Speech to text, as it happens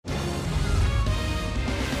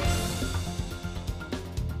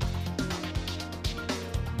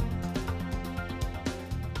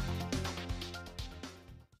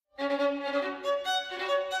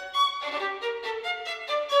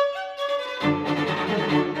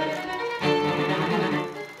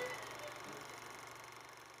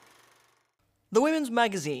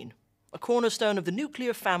magazine, a cornerstone of the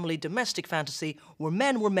nuclear family domestic fantasy where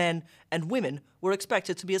men were men and women were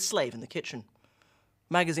expected to be a slave in the kitchen.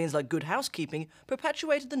 Magazines like Good Housekeeping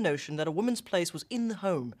perpetuated the notion that a woman's place was in the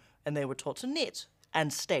home and they were taught to knit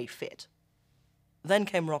and stay fit. Then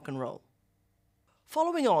came rock and roll.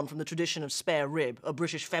 Following on from the tradition of Spare Rib, a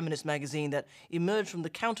British feminist magazine that emerged from the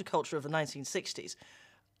counterculture of the 1960s,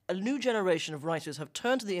 a new generation of writers have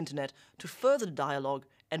turned to the internet to further the dialogue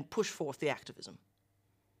and push forth the activism.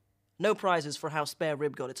 No prizes for how Spare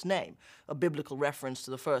Rib got its name, a biblical reference to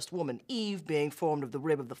the first woman, Eve, being formed of the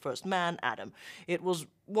rib of the first man, Adam. It was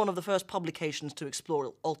one of the first publications to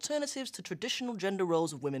explore alternatives to traditional gender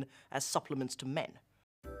roles of women as supplements to men.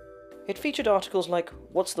 It featured articles like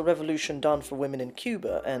What's the Revolution Done for Women in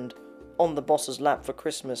Cuba and On the Boss's Lap for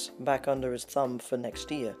Christmas, Back Under His Thumb for Next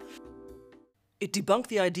Year. It debunked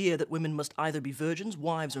the idea that women must either be virgins,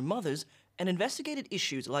 wives, or mothers, and investigated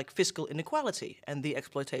issues like fiscal inequality and the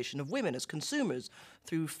exploitation of women as consumers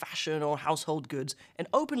through fashion or household goods, and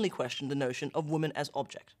openly questioned the notion of woman as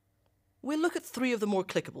object. We'll look at three of the more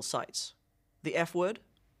clickable sites: the F Word,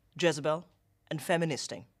 Jezebel, and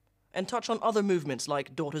Feministing, and touch on other movements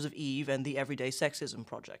like Daughters of Eve and the Everyday Sexism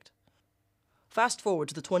Project. Fast forward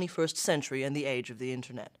to the 21st century and the age of the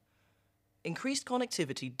internet. Increased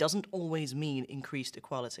connectivity doesn't always mean increased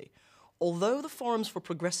equality. Although the forums for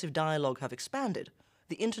progressive dialogue have expanded,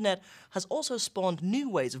 the internet has also spawned new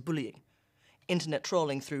ways of bullying. Internet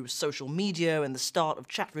trolling through social media and the start of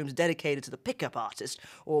chat rooms dedicated to the pickup artist,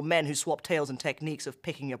 or men who swap tales and techniques of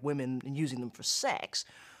picking up women and using them for sex,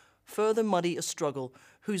 further muddy a struggle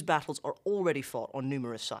whose battles are already fought on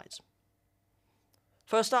numerous sides.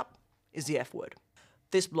 First up is the F Word.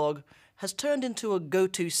 This blog has turned into a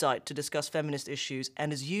go-to site to discuss feminist issues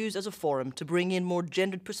and is used as a forum to bring in more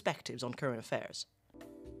gendered perspectives on current affairs.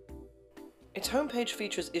 Its homepage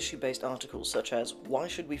features issue-based articles such as Why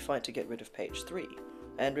Should We Fight to Get Rid of Page 3?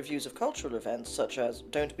 And reviews of cultural events such as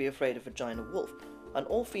Don't Be Afraid of Virginia Woolf, an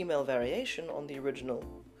all-female variation on the original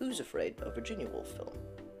Who's Afraid of Virginia Woolf film.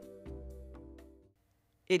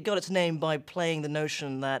 It got its name by playing the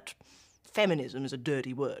notion that feminism is a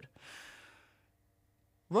dirty word.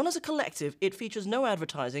 Run as a collective, it features no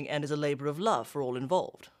advertising and is a labor of love for all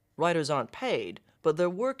involved. Writers aren't paid, but their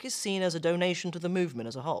work is seen as a donation to the movement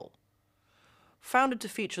as a whole. Founded to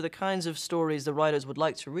feature the kinds of stories the writers would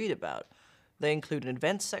like to read about, they include an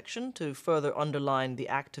events section to further underline the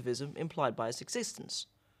activism implied by its existence.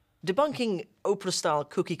 Debunking Oprah-style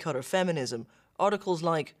cookie-cutter feminism, articles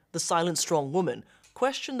like The Silent Strong Woman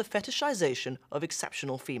question the fetishization of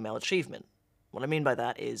exceptional female achievement. What I mean by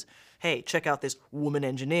that is, hey, check out this woman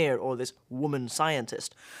engineer or this woman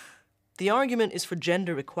scientist. The argument is for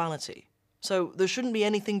gender equality, so there shouldn't be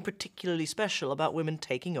anything particularly special about women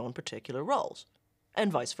taking on particular roles,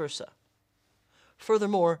 and vice versa.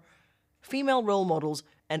 Furthermore, female role models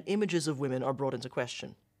and images of women are brought into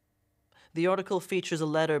question. The article features a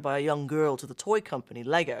letter by a young girl to the toy company,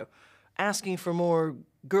 Lego, asking for more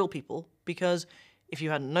girl people because, if you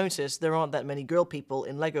hadn't noticed, there aren't that many girl people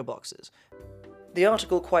in Lego boxes. The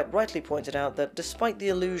article quite rightly pointed out that despite the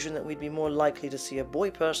illusion that we'd be more likely to see a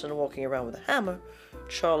boy person walking around with a hammer,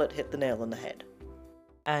 Charlotte hit the nail on the head.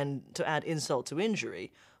 And to add insult to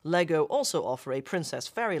injury, Lego also offer a Princess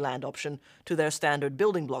Fairyland option to their standard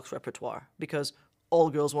building blocks repertoire, because all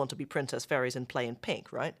girls want to be princess fairies and play in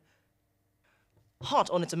pink, right? Hot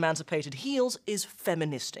on its emancipated heels is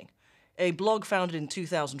Feministing, a blog founded in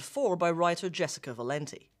 2004 by writer Jessica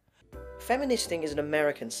Valenti. Feministing is an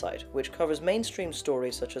American site which covers mainstream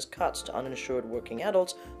stories such as cuts to uninsured working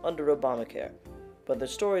adults under Obamacare, but their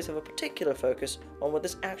stories have a particular focus on what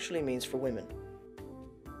this actually means for women.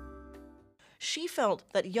 She felt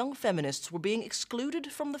that young feminists were being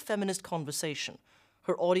excluded from the feminist conversation.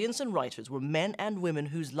 Her audience and writers were men and women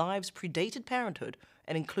whose lives predated parenthood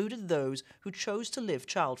and included those who chose to live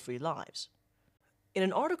child-free lives. In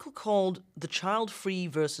an article called The Child-Free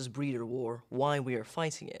versus Breeder War, Why We Are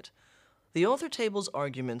Fighting It, the author tables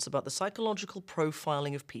arguments about the psychological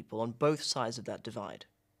profiling of people on both sides of that divide.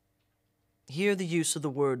 Here, the use of the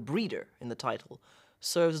word breeder in the title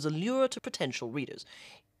serves as a lure to potential readers.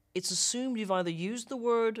 It's assumed you've either used the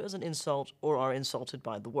word as an insult or are insulted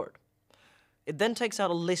by the word. It then takes out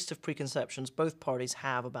a list of preconceptions both parties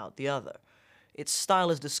have about the other. Its style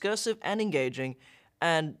is discursive and engaging,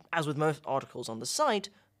 and as with most articles on the site,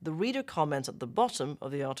 the reader comments at the bottom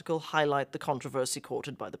of the article highlight the controversy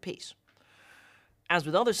quoted by the piece. As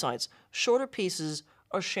with other sites, shorter pieces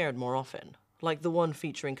are shared more often, like the one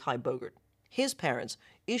featuring Kai Bogert. His parents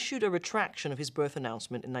issued a retraction of his birth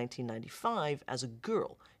announcement in 1995 as a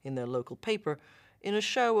girl in their local paper in a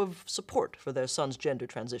show of support for their son's gender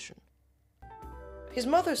transition. His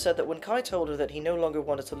mother said that when Kai told her that he no longer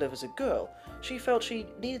wanted to live as a girl, she felt she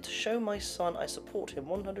needed to show my son I support him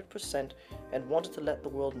 100% and wanted to let the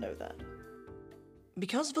world know that.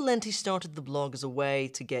 Because Valenti started the blog as a way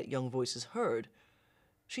to get young voices heard,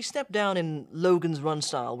 she stepped down in Logan's Run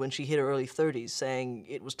style when she hit her early 30s, saying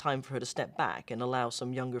it was time for her to step back and allow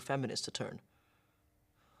some younger feminists to turn.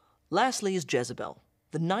 Lastly is Jezebel,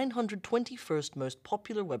 the 921st most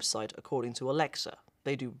popular website according to Alexa.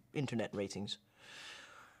 They do internet ratings.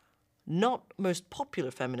 Not most popular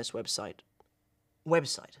feminist website.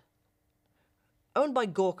 Owned by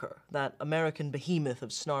Gawker, that American behemoth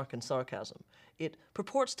of snark and sarcasm, it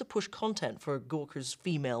purports to push content for Gawker's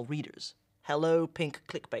female readers. Hello, pink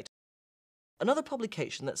clickbait. Another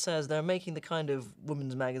publication that says they're making the kind of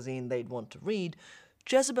women's magazine they'd want to read,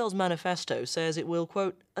 Jezebel's manifesto says it will,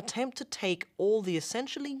 quote, attempt to take all the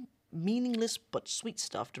essentially meaningless but sweet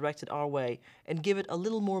stuff directed our way and give it a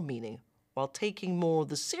little more meaning, while taking more of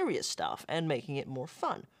the serious stuff and making it more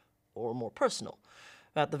fun, or more personal.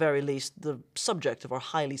 At the very least, the subject of our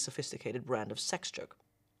highly sophisticated brand of sex joke.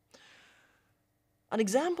 An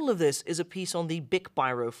example of this is a piece on the Bic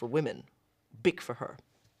Biro for women, Bic for her.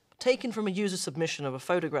 Taken from a user submission of a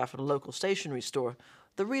photograph at a local stationery store,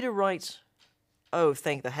 the reader writes, "Oh,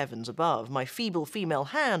 thank the heavens above, my feeble female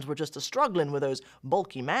hands were just a-struggling with those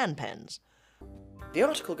bulky man pens." The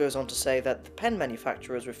article goes on to say that the pen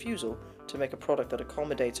manufacturer's refusal to make a product that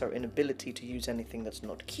accommodates our inability to use anything that's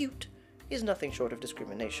not cute is nothing short of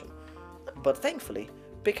discrimination. But thankfully,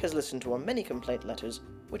 Bic has listened to our many complaint letters,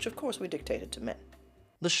 which of course we dictated to men.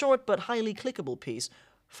 The short but highly clickable piece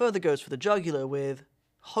further goes for the jugular with,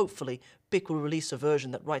 hopefully, Bic will release a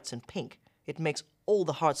version that writes in pink. It makes all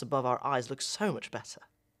the hearts above our eyes look so much better.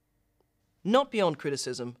 Not beyond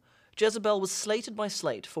criticism, Jezebel was slated by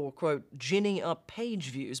Slate for, quote, ginning up page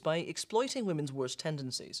views by exploiting women's worst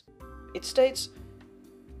tendencies. It states,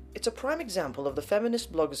 "It's a prime example of the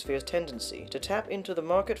feminist blogosphere's tendency to tap into the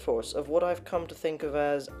market force of what I've come to think of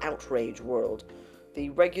as outrage world, the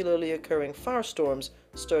regularly occurring firestorms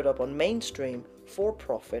stirred up on mainstream,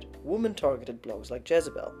 for-profit, woman-targeted blogs like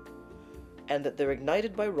Jezebel, and that they're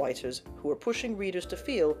ignited by writers who are pushing readers to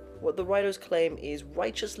feel what the writers claim is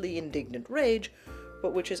righteously indignant rage,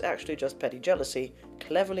 but which is actually just petty jealousy,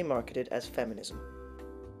 cleverly marketed as feminism."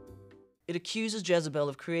 It accuses Jezebel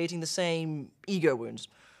of creating the same ego wounds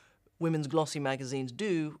women's glossy magazines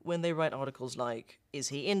do when they write articles like, "Is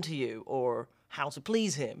he into you?" or "How to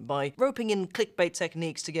please him," by roping in clickbait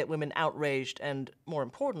techniques to get women outraged and, more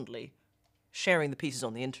importantly, sharing the pieces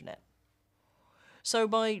on the internet. So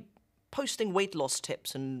by posting weight loss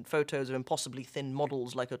tips and photos of impossibly thin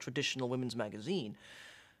models like a traditional women's magazine,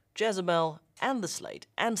 Jezebel and The Slate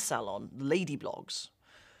and Salon, lady blogs,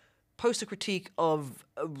 post a critique of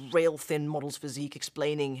a rail-thin model's physique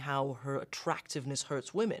explaining how her attractiveness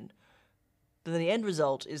hurts women, then the end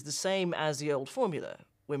result is the same as the old formula: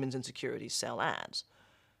 women's insecurities sell ads.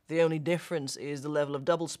 The only difference is the level of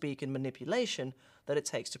doublespeak and manipulation that it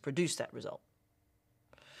takes to produce that result.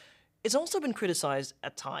 It's also been criticized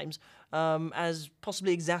at times as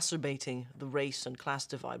possibly exacerbating the race and class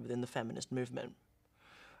divide within the feminist movement.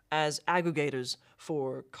 As aggregators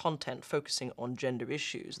for content focusing on gender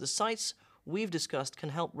issues, the sites we've discussed can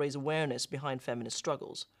help raise awareness behind feminist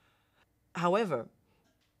struggles. However,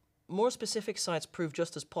 more specific sites prove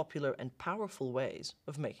just as popular and powerful ways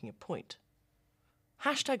of making a point.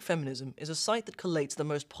 Hashtag Feminism is a site that collates the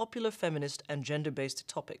most popular feminist and gender-based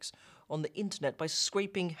topics on the internet by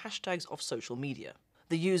scraping hashtags off social media.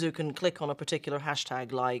 The user can click on a particular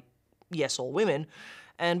hashtag like yes all women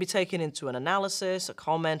and be taken into an analysis, a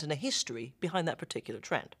comment, and a history behind that particular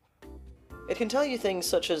trend. It can tell you things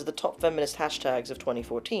such as the top feminist hashtags of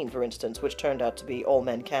 2014, for instance, which turned out to be all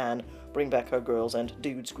men can, bring back our girls, and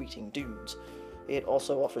dudes greeting dudes. It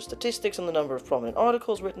also offers statistics on the number of prominent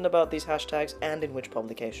articles written about these hashtags and in which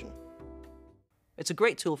publication. It's a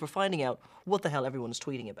great tool for finding out what the hell everyone's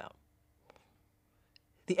tweeting about.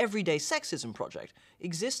 The Everyday Sexism Project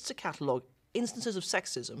exists to catalogue instances of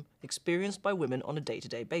sexism experienced by women on a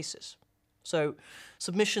day-to-day basis. So,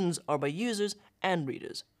 submissions are by users and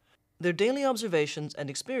readers. Their daily observations and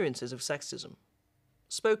experiences of sexism.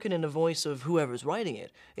 Spoken in a voice of whoever's writing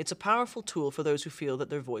it, it's a powerful tool for those who feel that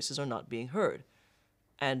their voices are not being heard,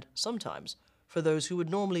 and sometimes for those who would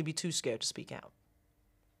normally be too scared to speak out.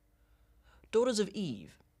 Daughters of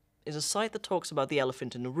Eve is a site that talks about the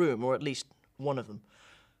elephant in the room, or at least one of them,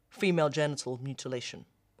 female genital mutilation,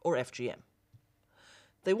 or FGM.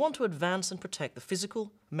 They want to advance and protect the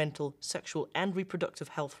physical, mental, sexual, and reproductive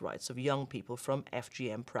health rights of young people from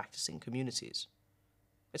FGM practicing communities.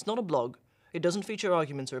 It's not a blog, it doesn't feature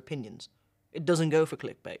arguments or opinions, it doesn't go for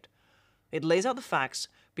clickbait. It lays out the facts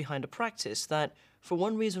behind a practice that, for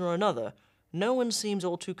one reason or another, no one seems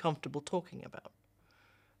all too comfortable talking about.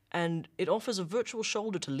 And it offers a virtual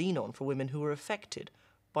shoulder to lean on for women who are affected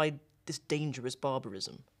by this dangerous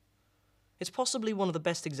barbarism. It's possibly one of the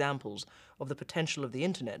best examples of the potential of the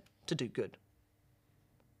internet to do good.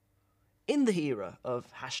 In the era of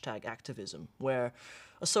hashtag activism, where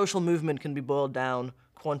a social movement can be boiled down,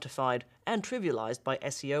 quantified, and trivialized by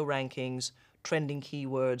SEO rankings, trending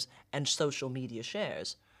keywords, and social media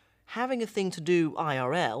shares, having a thing to do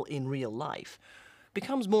IRL, in real life,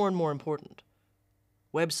 becomes more and more important.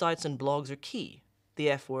 Websites and blogs are key. The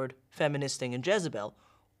F word, feministing, and Jezebel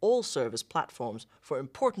all serve as platforms for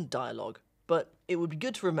important dialogue, but it would be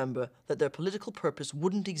good to remember that their political purpose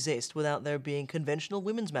wouldn't exist without there being conventional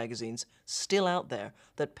women's magazines still out there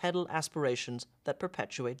that peddle aspirations that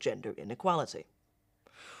perpetuate gender inequality.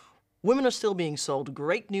 Women are still being sold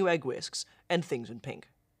great new egg whisks and things in pink.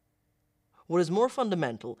 What is more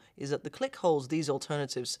fundamental is that the click holes these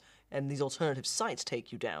alternatives and these alternative sites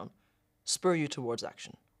take you down spur you towards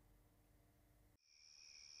action.